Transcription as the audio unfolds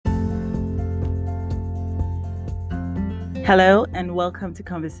Hello and welcome to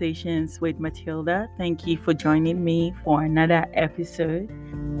Conversations with Matilda. Thank you for joining me for another episode.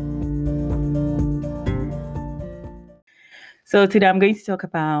 So, today I'm going to talk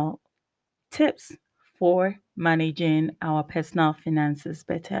about tips for managing our personal finances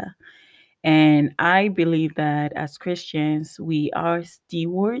better. And I believe that as Christians, we are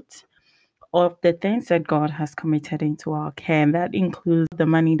stewards of the things that God has committed into our care, and that includes the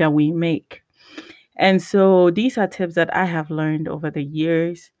money that we make. And so these are tips that I have learned over the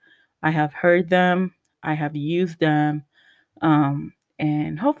years. I have heard them, I have used them,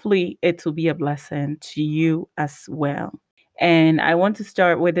 and hopefully it will be a blessing to you as well. And I want to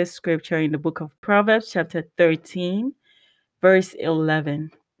start with this scripture in the book of Proverbs, chapter 13, verse 11.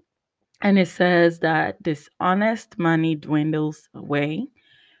 And it says that dishonest money dwindles away,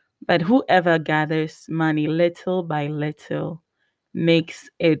 but whoever gathers money little by little makes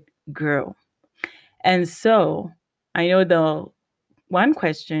it grow. And so I know the one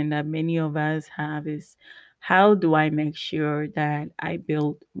question that many of us have is, how do I make sure that I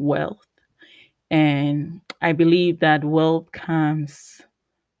build wealth? And I believe that wealth comes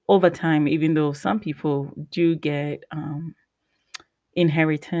over time, even though some people do get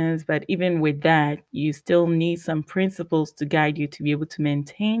inheritance. But even with that, you still need some principles to guide you to be able to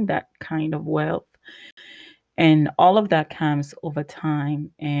maintain that kind of wealth. And all of that comes over time,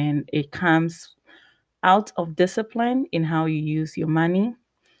 and it comes out of discipline in how you use your money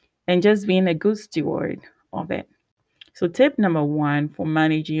and just being a good steward of it. So, tip number one for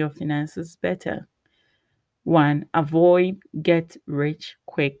managing your finances better: one, avoid get rich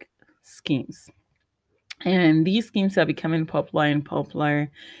quick schemes. And these schemes are becoming popular and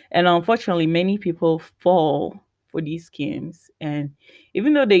popular. And unfortunately, many people fall for these schemes. And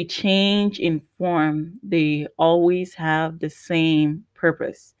even though they change in form, they always have the same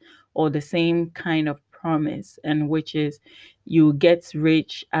purpose or the same kind of promise, and which is you get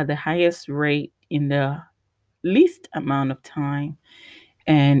rich at the highest rate in the least amount of time.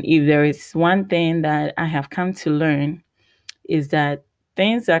 And if there is one thing that I have come to learn, is that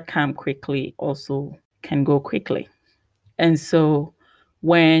things that come quickly also can go quickly. And so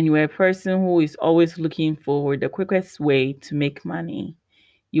when you're a person who is always looking for the quickest way to make money,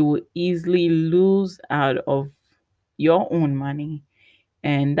 you will easily lose out of your own money.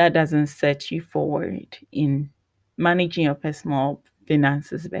 And that doesn't set you forward in managing your personal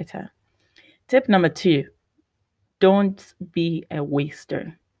finances better. Tip number two: don't be a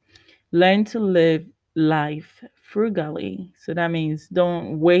waster. Learn to live life frugally. So that means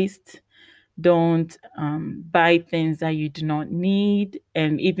don't waste, don't buy things that you do not need.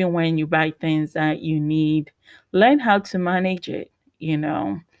 And even when you buy things that you need, learn how to manage it. You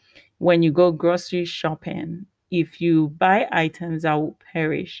know, when you go grocery shopping, if you buy items that will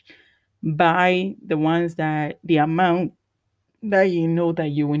perish, buy the ones that the amount that you know that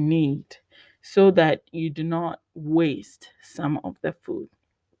you will need, so that you do not waste some of the food.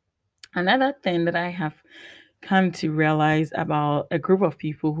 Another thing that I have come to realize about a group of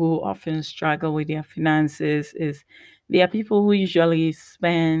people who often struggle with their finances is they are people who usually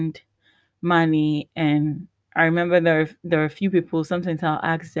spend money. And I remember there are a few people, sometimes I'll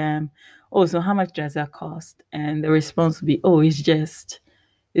ask them, oh, so how much does that cost? And the response will be, oh, it's just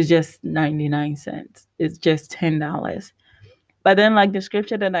 99 cents. It's just $10. But then, like the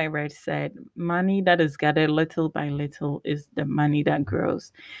scripture that I read said, money that is gathered little by little is the money that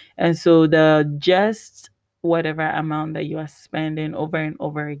grows. And so, the just whatever amount that you are spending over and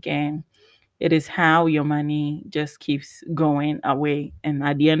over again, it is how your money just keeps going away. And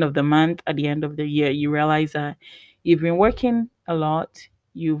at the end of the month, at the end of the year, you realize that you've been working a lot,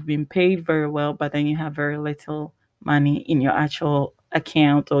 you've been paid very well, but then you have very little money in your actual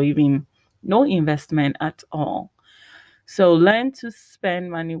account, or even no investment at all. So learn to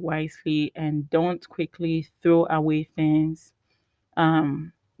spend money wisely and don't quickly throw away things.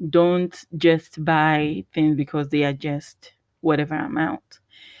 Um, don't just buy things because they are just whatever amount.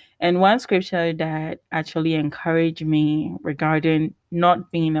 And one scripture that actually encouraged me regarding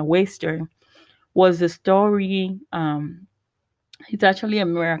not being a waster was the story. It's actually a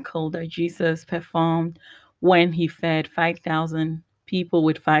miracle that Jesus performed when he fed 5,000 people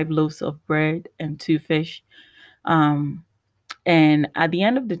with 5 loaves of bread and 2 fish. Um, and at the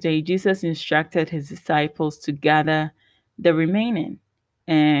end of the day, Jesus instructed his disciples to gather the remaining.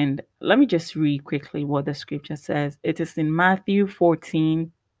 And let me just read quickly what the scripture says. It is in Matthew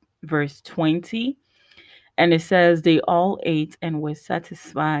 14, verse 20. And it says, they all ate and were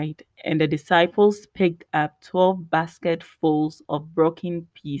satisfied. And the disciples picked up 12 basketfuls of broken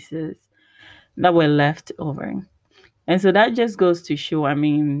pieces that were left over. And so that just goes to show, I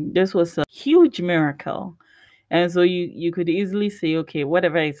mean, this was a huge miracle. And so you could easily say, okay,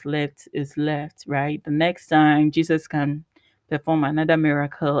 whatever is left, right? The next time Jesus can perform another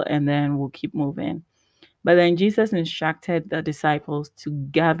miracle and then we'll keep moving. But then Jesus instructed the disciples to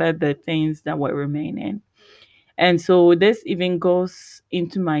gather the things that were remaining. And so this even goes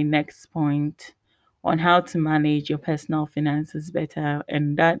into my next point on how to manage your personal finances better,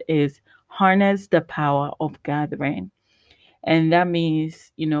 and that is harness the power of gathering. And that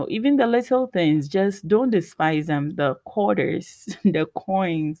means, even the little things, just don't despise them, the quarters, the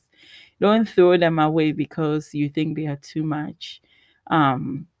coins. Don't throw them away because you think they are too much.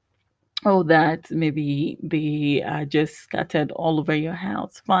 Um, or that maybe they are just scattered all over your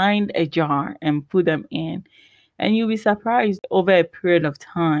house. Find a jar and put them in, and you'll be surprised over a period of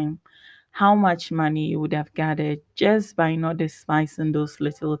time how much money you would have gathered just by not despising those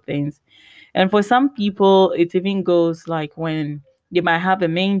little things. And for some people, it even goes like when they might have a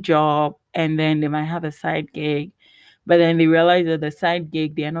main job and then they might have a side gig, but then they realize that the side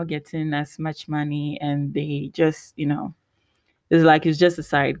gig, they are not getting as much money and they just, it's like it's just a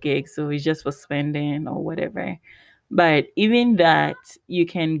side gig. So it's just for spending or whatever. But even that, you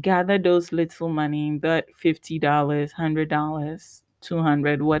can gather those little money, that $50, $100,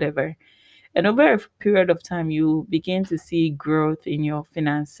 200, whatever. And over a period of time, you begin to see growth in your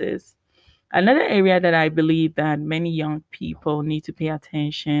finances. Another area that I believe that many young people need to pay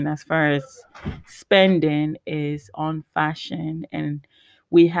attention as far as spending is on fashion. And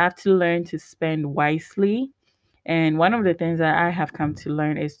we have to learn to spend wisely. And one of the things that I have come to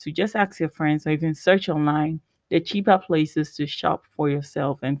learn is to just ask your friends or even search online the cheaper places to shop for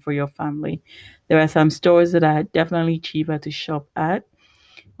yourself and for your family. There are some stores that are definitely cheaper to shop at.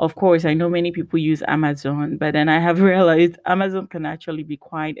 Of course, I know many people use Amazon, but then I have realized Amazon can actually be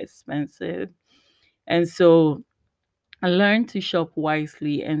quite expensive. And so I learned to shop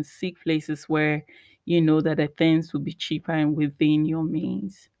wisely and seek places where you know that the things will be cheaper and within your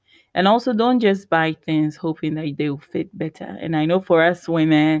means. And also, don't just buy things hoping that they will fit better. And I know for us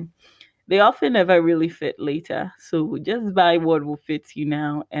women, they often never really fit later. So just buy what will fit you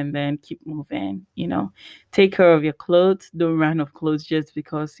now and then keep moving. Take care of your clothes. Don't run off clothes just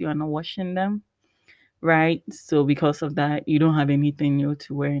because you are not washing them, right? So because of that, you don't have anything new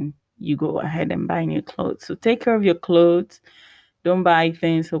to wear and you go ahead and buy new clothes. So take care of your clothes. Don't buy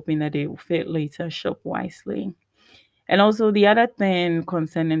things hoping that they will fit later. Shop wisely. And also, the other thing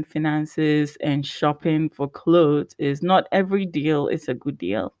concerning finances and shopping for clothes is not every deal is a good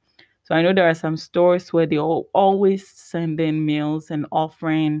deal. So I know there are some stores where they always send in meals and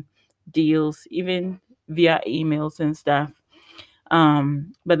offering deals, even via emails and stuff.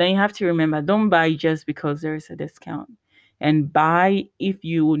 But then you have to remember, don't buy just because there is a discount. And buy if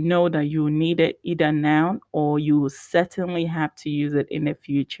you know that you need it either now or you will certainly have to use it in the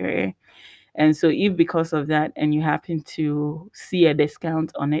future. And so, if because of that and you happen to see a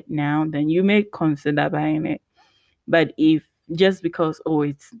discount on it now, then you may consider buying it. But if just because, oh,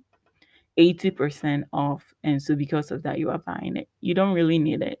 it's 80% off, and so because of that, you are buying it, you don't really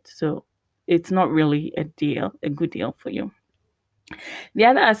need it. So, it's not really a good deal for you. The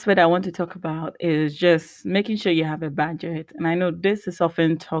other aspect I want to talk about is just making sure you have a budget. And I know this is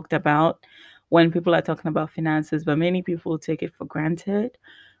often talked about when people are talking about finances, but many people take it for granted.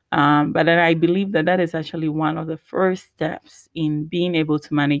 But then I believe that that is actually one of the first steps in being able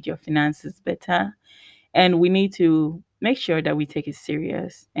to manage your finances better. And we need to make sure that we take it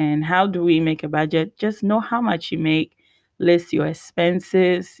serious. And how do we make a budget? Just know how much you make, list your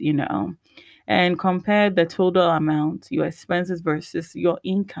expenses, and compare the total amount, your expenses versus your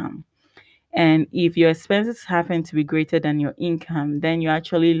income. And if your expenses happen to be greater than your income, then you're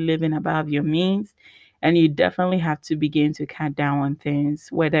actually living above your means. And you definitely have to begin to cut down on things,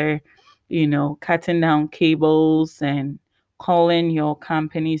 whether, cutting down cables and calling your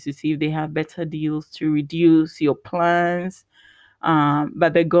companies to see if they have better deals to reduce your plans.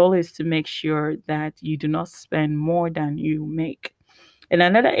 But the goal is to make sure that you do not spend more than you make. And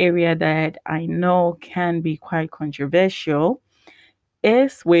another area that I know can be quite controversial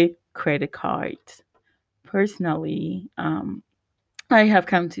is with credit cards. Personally, I have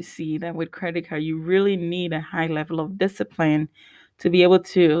come to see that with credit card, you really need a high level of discipline to be able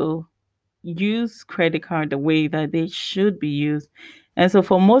to use credit card the way that they should be used. And so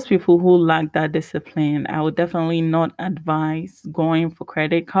for most people who lack that discipline, I would definitely not advise going for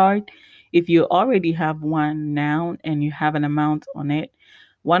credit card. If you already have one now and you have an amount on it,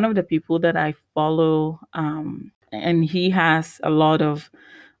 one of the people that I follow, and he has a lot of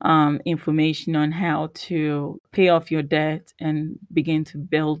information on how to pay off your debt and begin to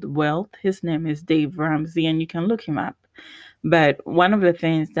build wealth. His name is Dave Ramsey, and you can look him up. But one of the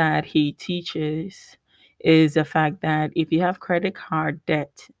things that he teaches is the fact that if you have credit card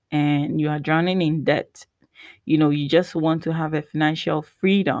debt and you are drowning in debt, you just want to have a financial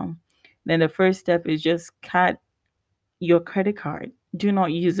freedom, then the first step is just cut your credit card. Do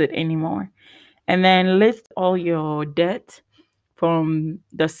not use it anymore. And then list all your debt from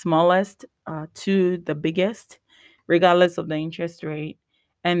the smallest to the biggest, regardless of the interest rate.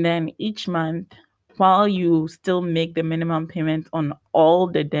 And then each month, while you still make the minimum payment on all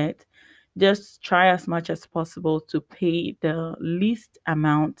the debt, just try as much as possible to pay the least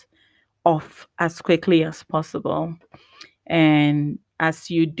amount off as quickly as possible. And as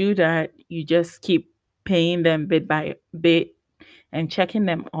you do that, you just keep paying them bit by bit and checking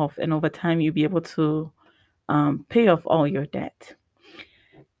them off. And over time, you'll be able to pay off all your debt.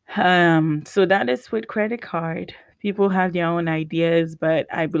 So that is with credit card. People have their own ideas, but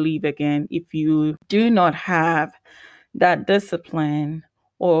I believe again, if you do not have that discipline,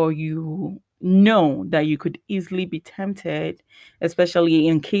 or you know that you could easily be tempted, especially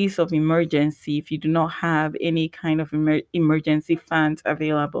in case of emergency, if you do not have any kind of emergency funds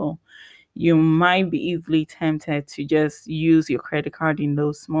available, you might be easily tempted to just use your credit card in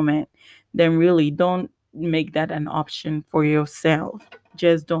those moments. Then really don't make that an option for yourself.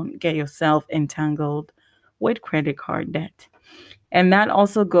 Just don't get yourself entangled with credit card debt. And that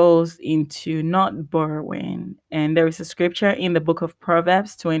also goes into not borrowing. And there is a scripture in the book of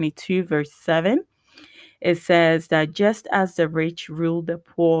Proverbs 22, verse 7. It says that just as the rich rule the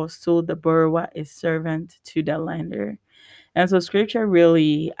poor, so the borrower is servant to the lender. And so scripture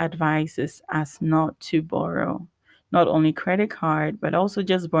really advises us not to borrow, not only credit card, but also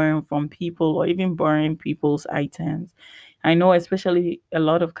just borrowing from people or even borrowing people's items. I know especially a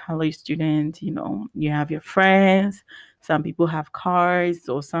lot of college students, you have your friends, some people have cars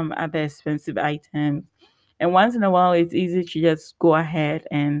or some other expensive items. And once in a while, it's easy to just go ahead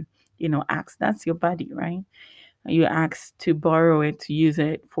and, ask. That's your buddy, right? You ask to borrow it, to use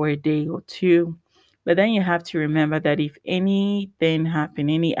it for a day or two. But then you have to remember that if anything happen,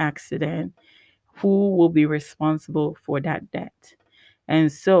 any accident, who will be responsible for that debt?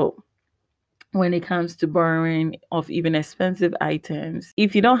 And so when it comes to borrowing of even expensive items,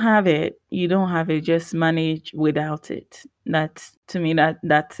 if you don't have it, you don't have it. Just manage without it. That's, to me,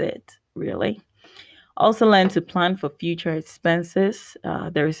 that's it, really. Also learn to plan for future expenses.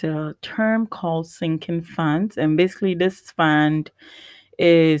 There's a term called sinking funds, and basically this fund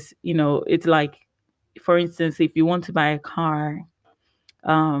is, it's like, for instance, if you want to buy a car,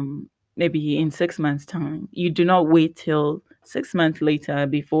 maybe in 6 months' time, you do not wait till 6 months later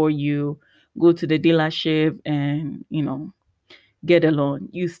before you go to the dealership and, get a loan.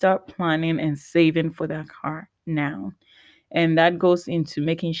 You start planning and saving for that car now. And that goes into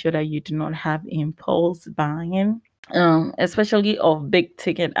making sure that you do not have impulse buying, especially of big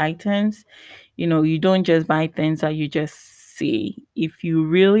ticket items. You don't just buy things that you just see. If you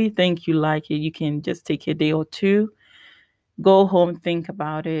really think you like it, you can just take a day or two, go home, think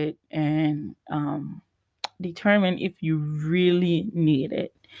about it, and determine if you really need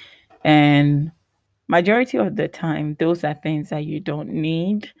it. And majority of the time, those are things that you don't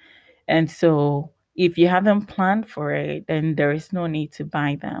need. And so if you haven't planned for it, then there is no need to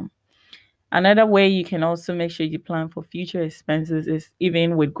buy them. Another way you can also make sure you plan for future expenses is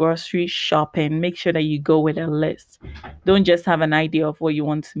even with grocery shopping. Make sure that you go with a list. Don't just have an idea of what you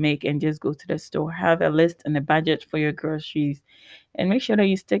want to make and just go to the store. Have a list and a budget for your groceries and make sure that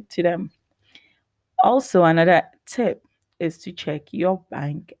you stick to them. Also, another tip is to check your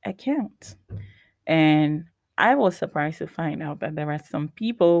bank account. And I was surprised to find out that there are some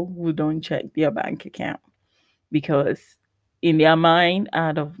people who don't check their bank account because in their mind,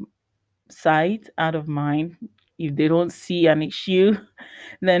 out of sight, out of mind. If they don't see an issue,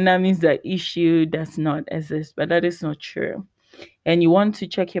 then that means that issue does not exist. But that is not true. And you want to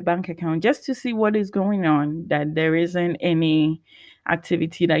check your bank account just to see what is going on, that there isn't any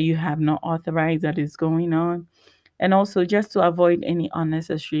activity that you have not authorized that is going on. And also just to avoid any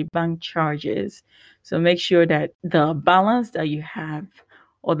unnecessary bank charges. So make sure that the balance that you have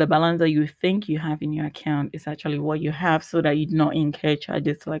or the balance that you think you have in your account is actually what you have so that you do not incur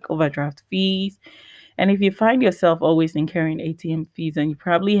charges like overdraft fees. And if you find yourself always incurring ATM fees, then you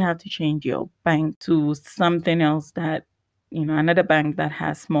probably have to change your bank to something else that, another bank that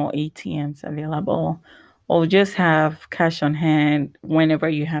has more ATMs available, or just have cash on hand whenever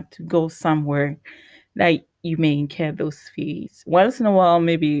you have to go somewhere that you may incur those fees. Once in a while,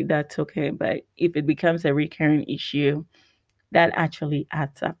 maybe that's okay, but if it becomes a recurring issue, that actually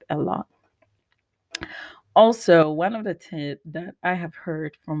adds up a lot. Also, one of the tips that I have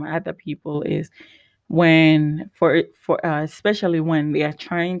heard from other people is when for especially when they are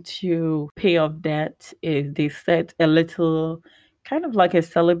trying to pay off debt, is they set a little kind of like a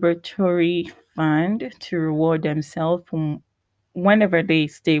celebratory fund to reward themselves from whenever they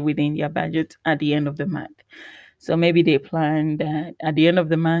stay within their budget at the end of the month. So maybe they plan that at the end of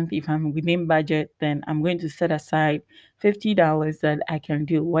the month, if I'm within budget, then I'm going to set aside $50 that I can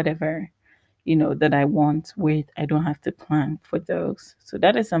do whatever, that I want with. I don't have to plan for those. So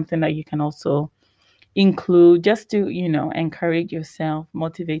that is something that you can also include just to, encourage yourself,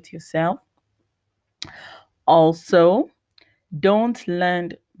 motivate yourself. Also, don't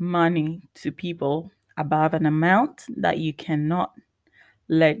lend money to people above an amount that you cannot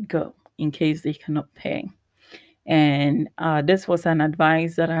let go in case they cannot pay. And this was an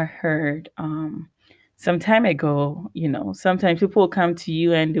advice that I heard some time ago. Sometimes people will come to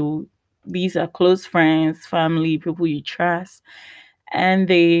you and these are close friends, family, people you trust, and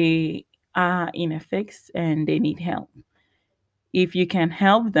they are in a fix and they need help. If you can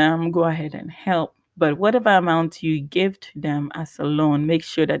help them, go ahead and help. But whatever amount you give to them as a loan, make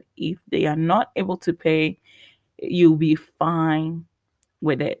sure that if they are not able to pay, you'll be fine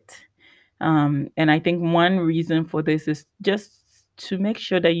with it. And I think one reason for this is just to make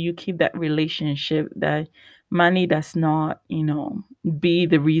sure that you keep that relationship, that money does not, be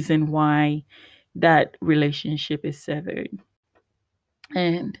the reason why that relationship is severed.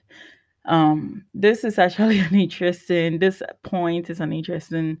 And this is actually this point is an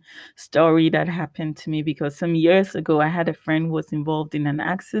interesting story that happened to me because some years ago I had a friend who was involved in an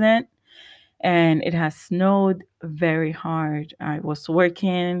accident and it has snowed very hard. I was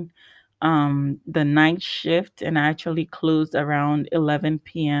working the night shift and I actually closed around 11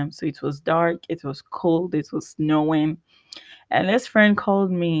 p.m. So it was dark, it was cold, it was snowing. And this friend called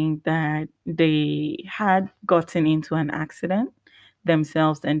me that they had gotten into an accident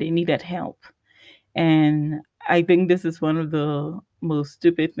themselves and they needed help. And I think this is one of the most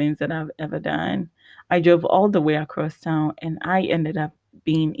stupid things that I've ever done. I drove all the way across town and I ended up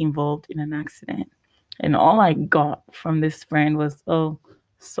being involved in an accident. And all I got from this friend was, oh,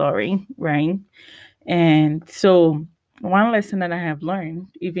 sorry, right? And so, one lesson that I have learned,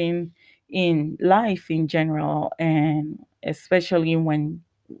 even in life in general, and especially when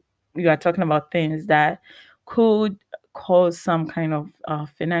you are talking about things that could cause some kind of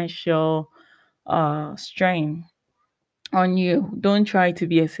financial strain on you. Don't try to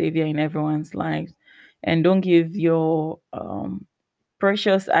be a savior in everyone's life, and don't give your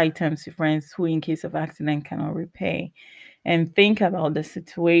precious items to friends who, in case of accident, cannot repay. And think about the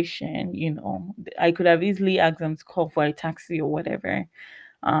situation. I could have easily asked them to call for a taxi or whatever.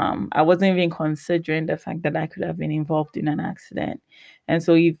 I wasn't even considering the fact that I could have been involved in an accident. And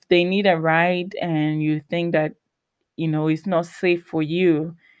so, if they need a ride and you think that it's not safe for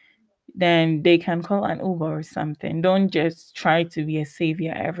you, then they can call an Uber or something. Don't just try to be a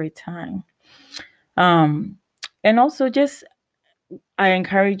savior every time. Um, and also, just I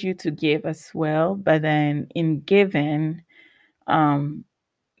encourage you to give as well, but then in giving, um,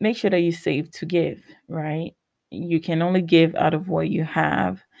 make sure that you save to give, right? You can only give out of what you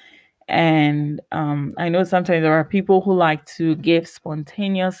have. And I know sometimes there are people who like to give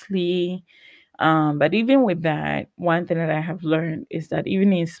spontaneously. But even with that, one thing that I have learned is that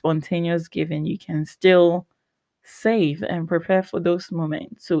even in spontaneous giving, you can still save and prepare for those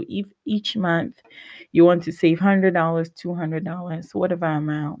moments. So if each month you want to save $100, $200, whatever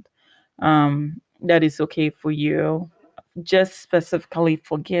amount, that is okay for you, just specifically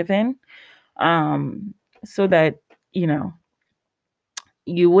for giving, so that you know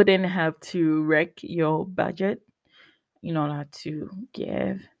you wouldn't have to wreck your budget in order to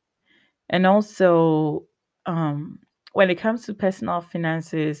give. And also, when it comes to personal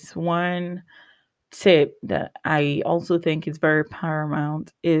finances, one tip that I also think is very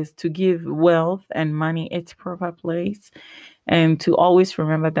paramount is to give wealth and money its proper place and to always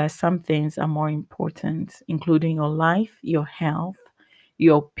remember that some things are more important, including your life, your health,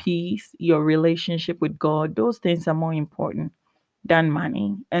 your peace, your relationship with God. Those things are more important than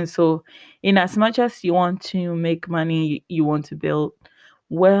money. And so, in as much as you want to make money, you want to build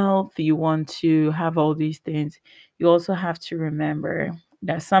wealth, you want to have all these things, you also have to remember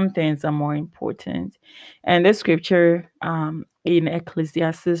that some things are more important. And the scripture in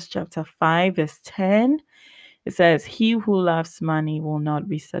Ecclesiastes chapter 5, verse 10, it says, he who loves money will not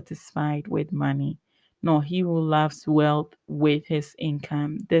be satisfied with money, nor he who loves wealth with his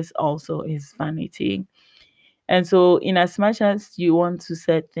income. This also is vanity. And so, in as much as you want to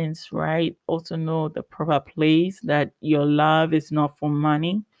set things right, also know the proper place that your love is not for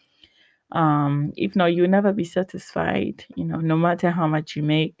money. If not, you'll never be satisfied. No matter how much you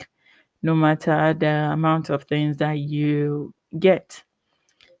make, no matter the amount of things that you get.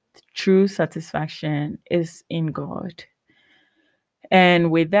 True satisfaction is in God.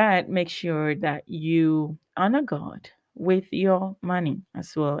 And with that, make sure that you honor God with your money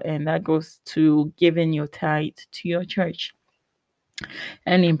as well. And that goes to giving your tithe to your church.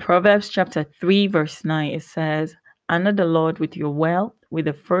 And in Proverbs chapter 3, verse 9, it says, honor the Lord with your wealth, with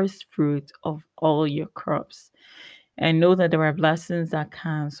the first fruit of all your crops. And know that there are blessings that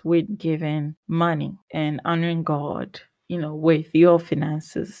comes with giving money and honoring God, with your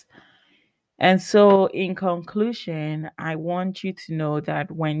finances. And so, in conclusion, I want you to know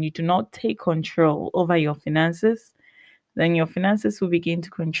that when you do not take control over your finances, then your finances will begin to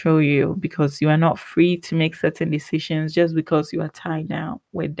control you because you are not free to make certain decisions just because you are tied down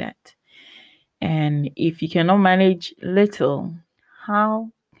with debt. And if you cannot manage little,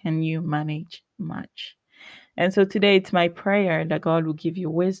 how can you manage much? And so today it's my prayer that God will give you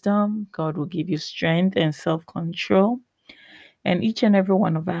wisdom, God will give you strength and self control. And each and every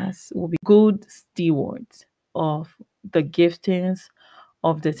one of us will be good stewards of the giftings,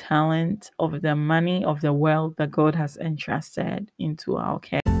 of the talent, of the money, of the wealth that God has entrusted into our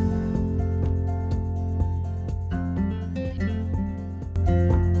care.